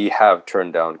 we have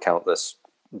turned down countless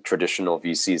traditional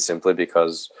VCs simply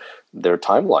because their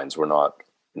timelines were not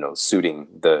suiting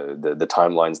the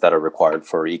timelines that are required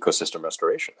for ecosystem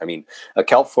restoration. I mean, a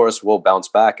kelp forest will bounce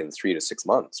back in 3 to 6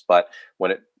 months, but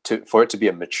for it to be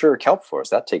a mature kelp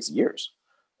forest, that takes years.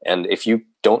 And if you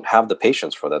don't have the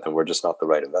patience for that, then we're just not the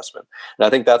right investment. And I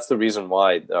think that's the reason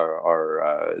why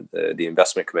the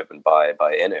investment commitment by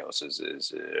ENEOS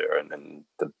and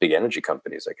the big energy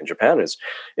companies like in Japan is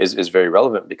very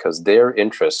relevant, because their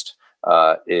interest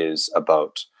is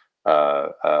about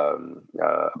blue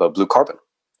carbon.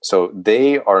 So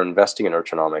they are investing in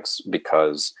Urchinomics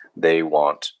because they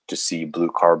want to see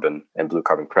blue carbon and blue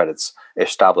carbon credits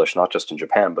established not just in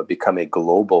Japan, but become a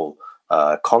global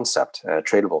concept, a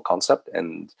tradable concept.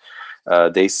 And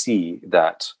they see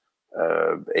that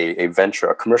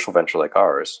a commercial venture like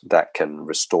ours that can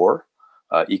restore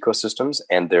ecosystems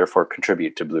and therefore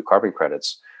contribute to blue carbon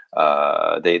credits,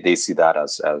 they see that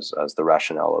as the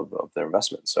rationale of their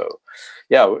investment. So,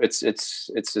 yeah,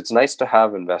 it's nice to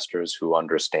have investors who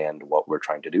understand what we're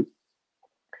trying to do,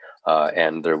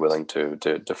 and they're willing to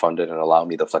fund it and allow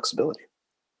me the flexibility.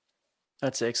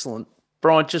 That's excellent,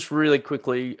 Brian. Just really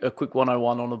quickly, a quick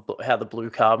 101 on how the blue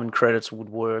carbon credits would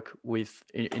work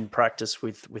in practice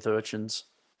with urchins.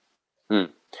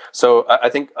 So I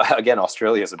think, again,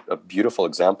 Australia is a beautiful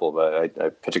example, but I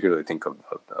particularly think of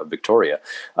Victoria.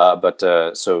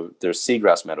 So there's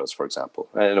seagrass meadows, for example,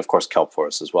 and of course kelp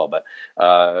forests as well. But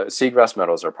seagrass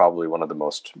meadows are probably one of the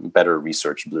most better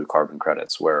researched blue carbon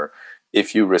credits, where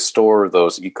if you restore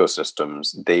those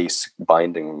ecosystems, they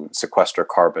bind and sequester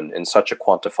carbon in such a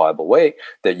quantifiable way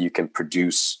that you can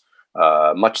produce,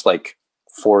 much like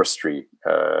forestry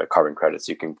carbon credits,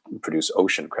 you can produce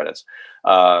ocean credits.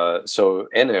 So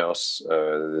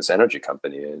ENEOS, this energy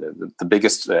company, the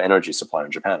biggest energy supplier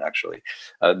in Japan, actually,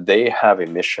 they have a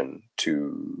mission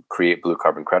to create blue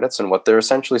carbon credits. And what they're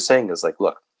essentially saying is like,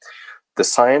 look, the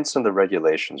science and the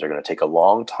regulations are going to take a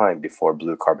long time before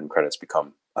blue carbon credits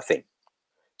become a thing.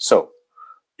 So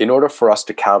in order for us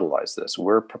to catalyze this,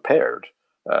 we're prepared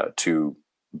to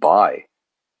buy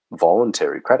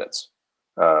voluntary credits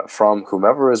from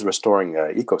whomever is restoring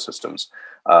ecosystems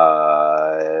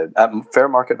at fair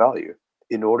market value,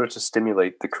 in order to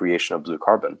stimulate the creation of blue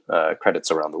carbon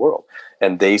credits around the world.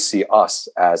 And they see us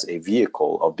as a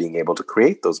vehicle of being able to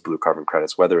create those blue carbon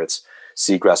credits, whether it's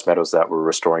seagrass meadows that we're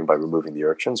restoring by removing the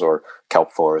urchins, or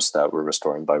kelp forests that we're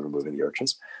restoring by removing the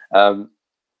urchins.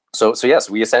 So yes,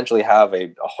 we essentially have a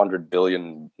 $100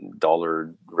 billion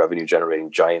revenue generating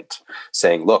giant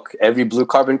saying, look, every blue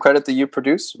carbon credit that you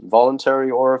produce, voluntary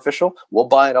or official, we'll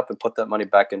buy it up and put that money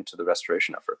back into the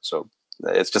restoration effort. So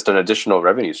it's just an additional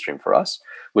revenue stream for us,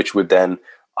 which would then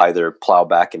either plow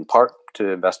back in part to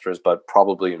investors, but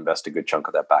probably invest a good chunk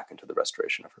of that back into the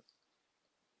restoration effort.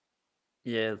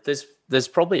 Yeah, there's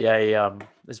probably a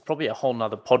whole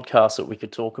nother podcast that we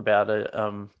could talk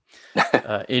about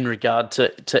in regard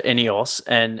to ENEOS,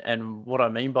 and what I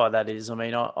mean by that is, I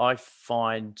mean, I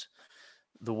find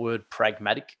the word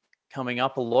pragmatic coming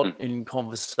up a lot in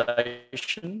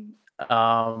conversation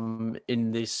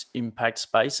in this impact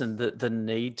space, and the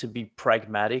need to be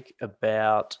pragmatic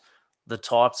about the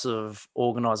types of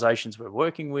organizations we're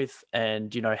working with,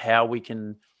 and how we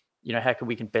can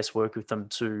best work with them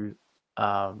to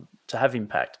have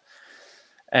impact.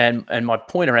 And my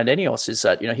point around ENEOS is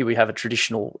that here we have a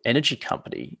traditional energy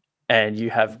company, and you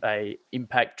have a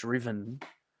impact-driven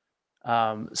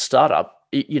startup.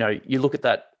 You look at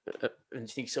that and you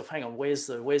think to yourself, hang on, where's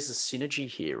the synergy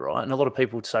here, right? And a lot of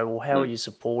people would say, well, how are you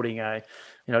supporting a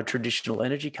traditional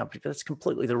energy company? But that's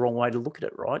completely the wrong way to look at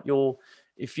it, right? You're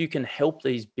if you can help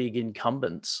these big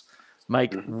incumbents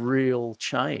make real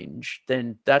change,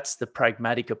 then that's the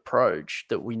pragmatic approach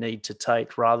that we need to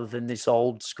take, rather than this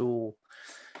old school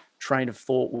train of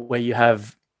thought where you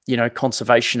have,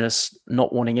 conservationists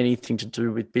not wanting anything to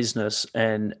do with business,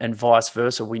 and vice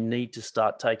versa. We need to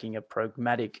start taking a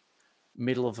pragmatic,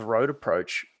 middle of the road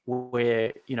approach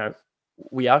where,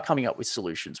 we are coming up with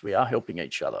solutions. We are helping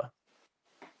each other.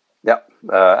 Yeah,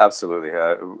 absolutely.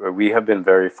 We have been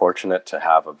very fortunate to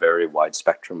have a very wide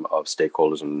spectrum of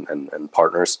stakeholders and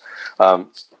partners. The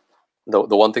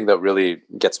one thing that really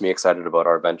gets me excited about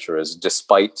our venture is,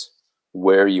 despite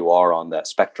where you are on that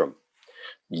spectrum,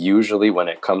 usually when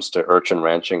it comes to urchin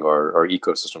ranching or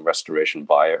ecosystem restoration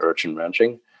via urchin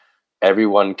ranching,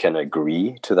 everyone can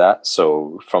agree to that.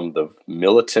 So from the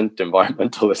militant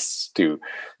environmentalists to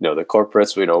the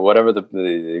corporates, whatever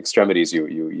the extremities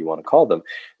you want to call them,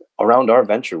 around our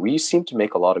venture, we seem to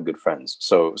make a lot of good friends.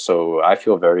 So I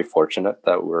feel very fortunate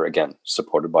that we're, again,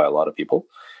 supported by a lot of people.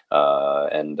 I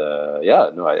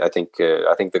think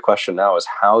the question now is,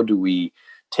 how do we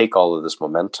take all of this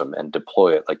momentum and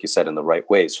deploy it, like you said, in the right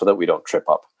way, so that we don't trip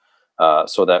up,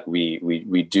 so that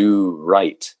we do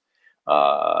right,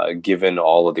 given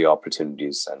all of the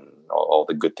opportunities and all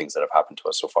the good things that have happened to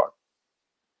us so far.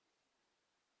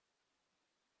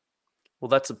 Well,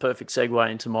 that's a perfect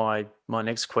segue into my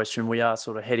next question. We are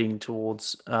sort of heading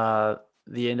towards the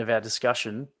end of our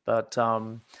discussion, but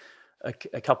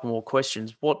a couple more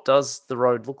questions. What does the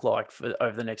road look like for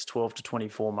over the next 12 to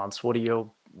 24 months? What are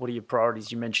your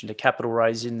priorities? You mentioned a capital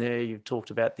raise in there. You've talked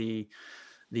about the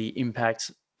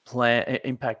impact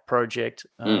project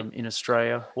in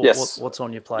Australia. Yes. What's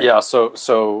on your plate? Yeah.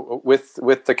 So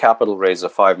with the capital raise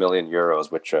of €5 million,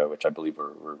 which I believe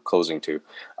we're closing to,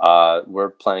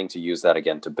 we're planning to use that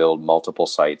again to build multiple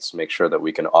sites, make sure that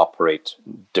we can operate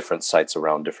different sites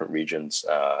around different regions,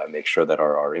 make sure that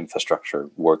our infrastructure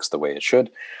works the way it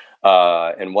should.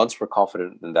 And once we're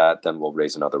confident in that, then we'll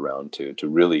raise another round to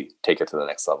really take it to the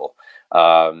next level.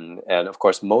 And of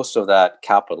course, most of that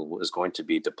capital is going to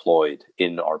be deployed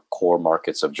in our core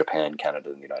markets of Japan, Canada,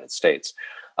 and the United States.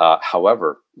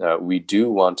 However, we do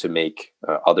want to make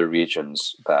other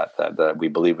regions that we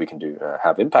believe we can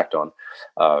have impact on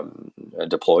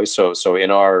deploy. So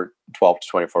in our 12 to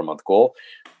 24 month goal,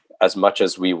 as much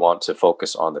as we want to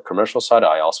focus on the commercial side,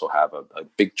 I also have a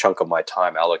big chunk of my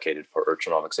time allocated for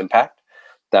Urchinomics impact.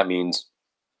 That means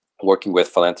working with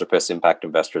philanthropists, impact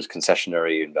investors,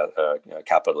 concessionary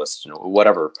capitalists,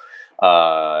 whatever,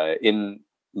 in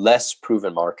less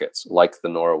proven markets like the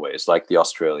Norways, like the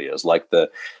Australias, like the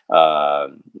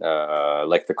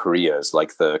Koreas,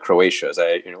 like the Croatias,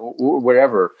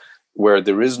 wherever where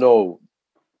there is no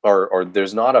or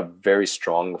there's not a very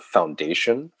strong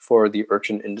foundation for the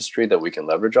urchin industry that we can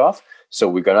leverage off. So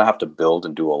we're going to have to build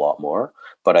and do a lot more.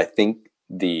 But I think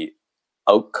the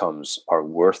outcomes are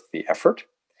worth the effort.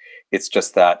 It's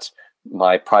just that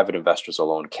my private investors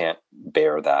alone can't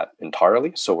bear that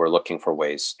entirely. So we're looking for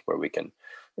ways where we can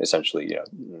essentially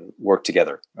work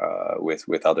together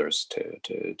with others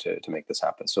to make this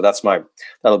happen. So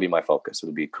that'll be my focus.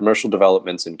 It'll be commercial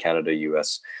developments in Canada,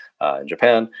 US, and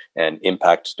Japan, and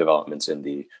impact developments in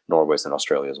the Norways and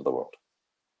Australias of the world.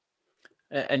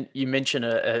 And you mentioned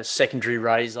a secondary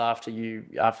raise after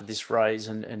this raise,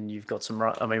 and you've got some.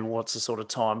 I mean, what's the sort of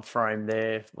time frame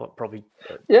there? What, probably?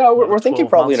 We're thinking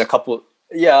probably months? In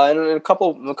a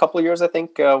couple of years. I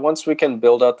think once we can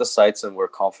build out the sites and we're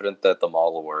confident that the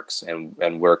model works,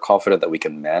 and we're confident that we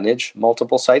can manage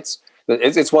multiple sites.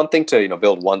 It's one thing to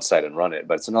build one site and run it,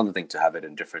 but it's another thing to have it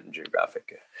in different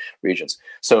geographic regions.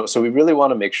 So we really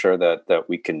want to make sure that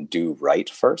we can do right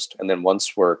first, and then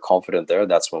once we're confident there,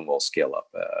 that's when we'll scale up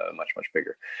much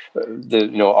bigger.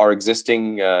 Our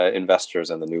existing investors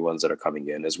and the new ones that are coming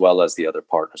in, as well as the other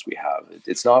partners we have,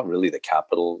 it's not really the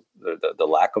capital, the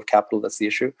lack of capital that's the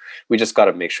issue. We just got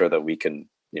to make sure that we can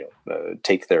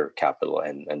take their capital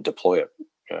and deploy it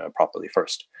properly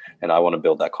first. And I want to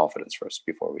build that confidence first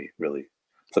before we really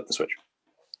flip the switch.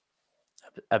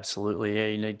 Absolutely. Yeah.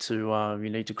 You need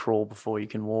to crawl before you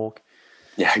can walk.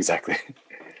 Yeah, exactly.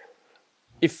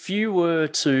 If you were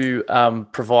to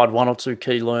provide one or two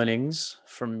key learnings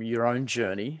from your own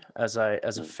journey as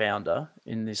a founder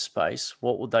in this space,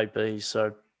 what would they be?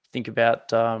 So think about,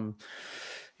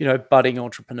 budding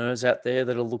entrepreneurs out there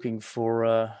that are looking for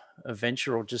a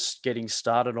venture or just getting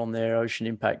started on their ocean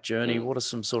impact journey. What are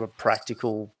some sort of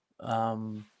practical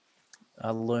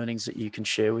learnings that you can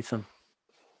share with them?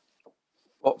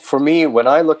 Well, for me, when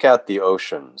I look at the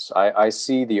oceans, I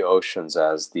see the oceans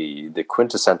as the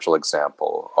quintessential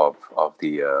example of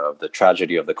the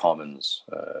tragedy of the commons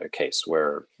case,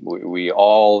 where we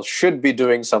all should be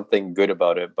doing something good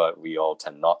about it, but we all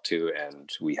tend not to,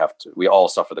 and we all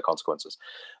suffer the consequences.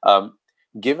 Um,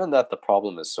 Given that the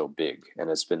problem is so big and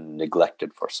it's been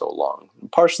neglected for so long,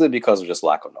 partially because of just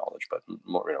lack of knowledge, but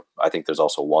more, I think there's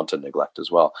also wanton neglect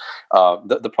as well.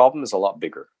 The problem is a lot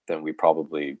bigger than we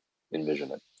probably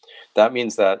envision it. That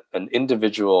means that an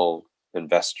individual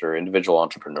investor, individual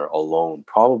entrepreneur alone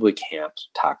probably can't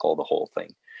tackle the whole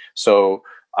thing. So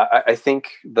I think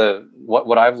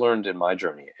what I've learned in my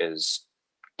journey is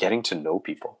getting to know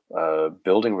people,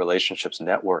 building relationships,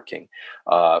 networking,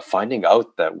 finding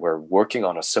out that we're working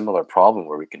on a similar problem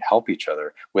where we can help each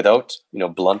other without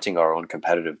blunting our own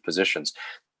competitive positions.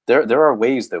 There are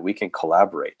ways that we can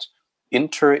collaborate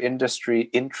inter-industry,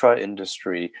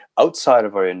 intra-industry, outside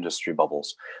of our industry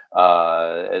bubbles,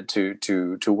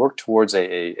 to work towards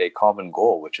a common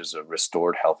goal, which is a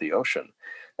restored, healthy ocean.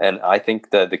 And I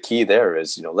think that the key there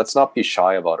is, let's not be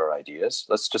shy about our ideas.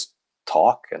 Let's just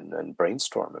talk and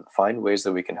brainstorm and find ways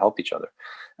that we can help each other.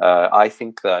 I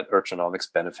think that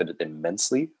Urchinomics benefited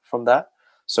immensely from that.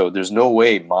 So there's no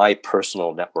way my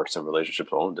personal networks and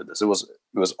relationships alone did this. It was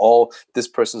all this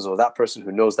person or that person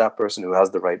who knows that person who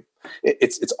has the right.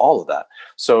 It's all of that.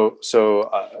 So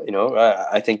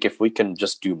I think if we can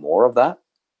just do more of that,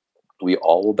 we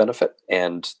all will benefit,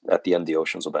 and at the end, the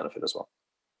oceans will benefit as well.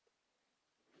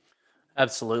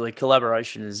 Absolutely.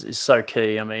 Collaboration is so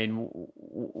key. I mean,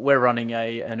 we're running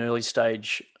an early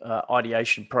stage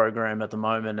ideation program at the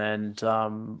moment. And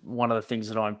one of the things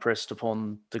that I impressed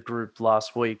upon the group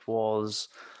last week was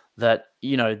that,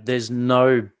 there's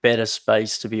no better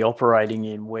space to be operating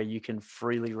in where you can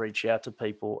freely reach out to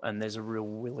people and there's a real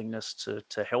willingness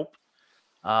to help.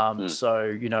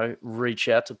 So, reach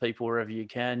out to people wherever you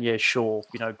can. Yeah, sure.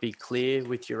 Be clear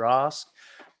with your ask,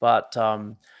 but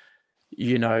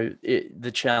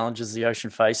the challenges the ocean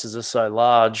faces are so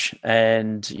large,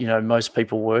 and most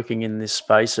people working in this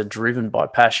space are driven by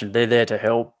passion. They're there to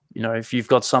help. If you've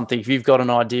got an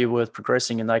idea worth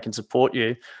progressing and they can support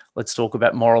you, let's talk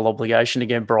about moral obligation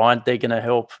again, Brian. They're going to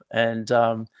help. And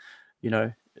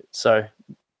so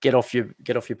get off your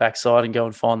backside and go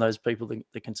and find those people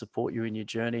that can support you in your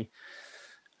journey.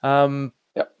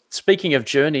 Speaking of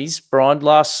journeys, Brian,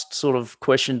 last sort of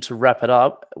question to wrap it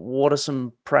up. What are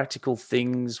some practical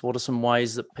things? What are some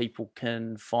ways that people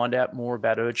can find out more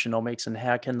about Urchinomics, and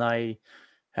how can they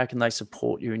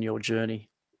support you in your journey?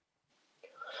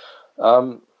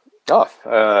 Well,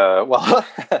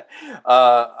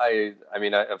 I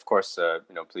mean, of course,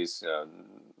 please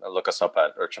look us up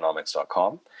at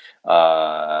urchinomics.com.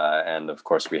 And of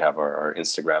course, we have our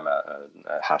Instagram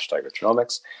at hashtag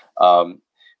Urchinomics.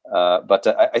 But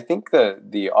I think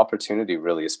the opportunity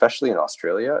really, especially in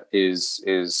Australia, is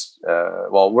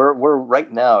we're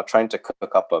right now trying to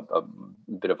cook up a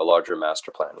bit of a larger master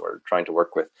plan. We're trying to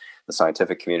work with the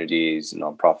scientific communities,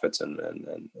 nonprofits,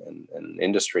 and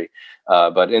industry.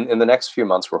 But in the next few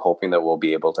months, we're hoping that we'll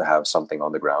be able to have something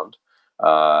on the ground.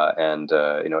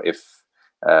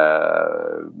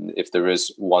 If there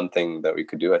is one thing that we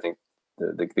could do, I think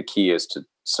the key is to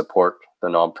support the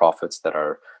nonprofits that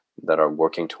are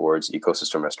working towards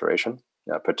ecosystem restoration.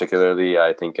 Particularly,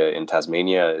 I think in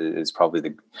Tasmania is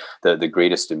probably the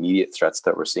greatest immediate threats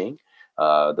that we're seeing.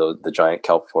 The giant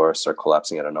kelp forests are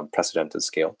collapsing at an unprecedented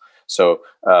scale. So,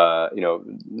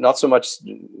 not so much,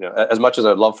 as much as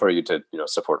I'd love for you to,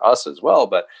 support us as well,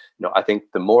 but, I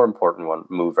think the more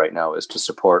important move right now is to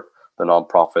support the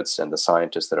nonprofits and the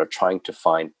scientists that are trying to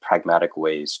find pragmatic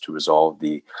ways to resolve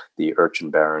the urchin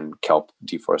barren kelp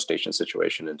deforestation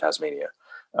situation in Tasmania.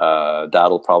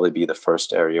 That'll probably be the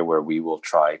first area where we will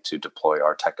try to deploy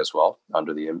our tech as well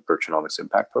under the Urchinomics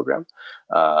Impact Program.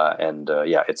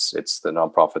 It's the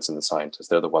nonprofits and the scientists.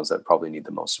 They're the ones that probably need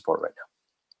the most support right now.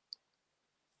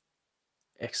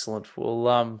 Excellent.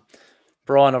 Well,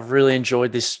 Brian, I've really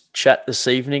enjoyed this chat this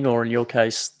evening, or in your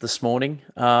case, this morning.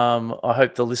 I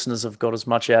hope the listeners have got as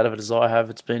much out of it as I have.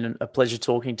 It's been a pleasure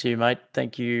talking to you, mate.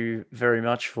 Thank you very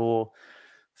much for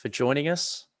joining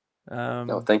us.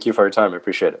 No, thank you for your time. I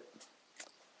appreciate it.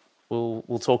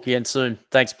 We'll talk again soon.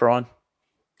 Thanks, Brian.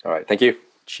 All right. Thank you.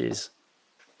 Cheers.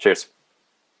 Cheers.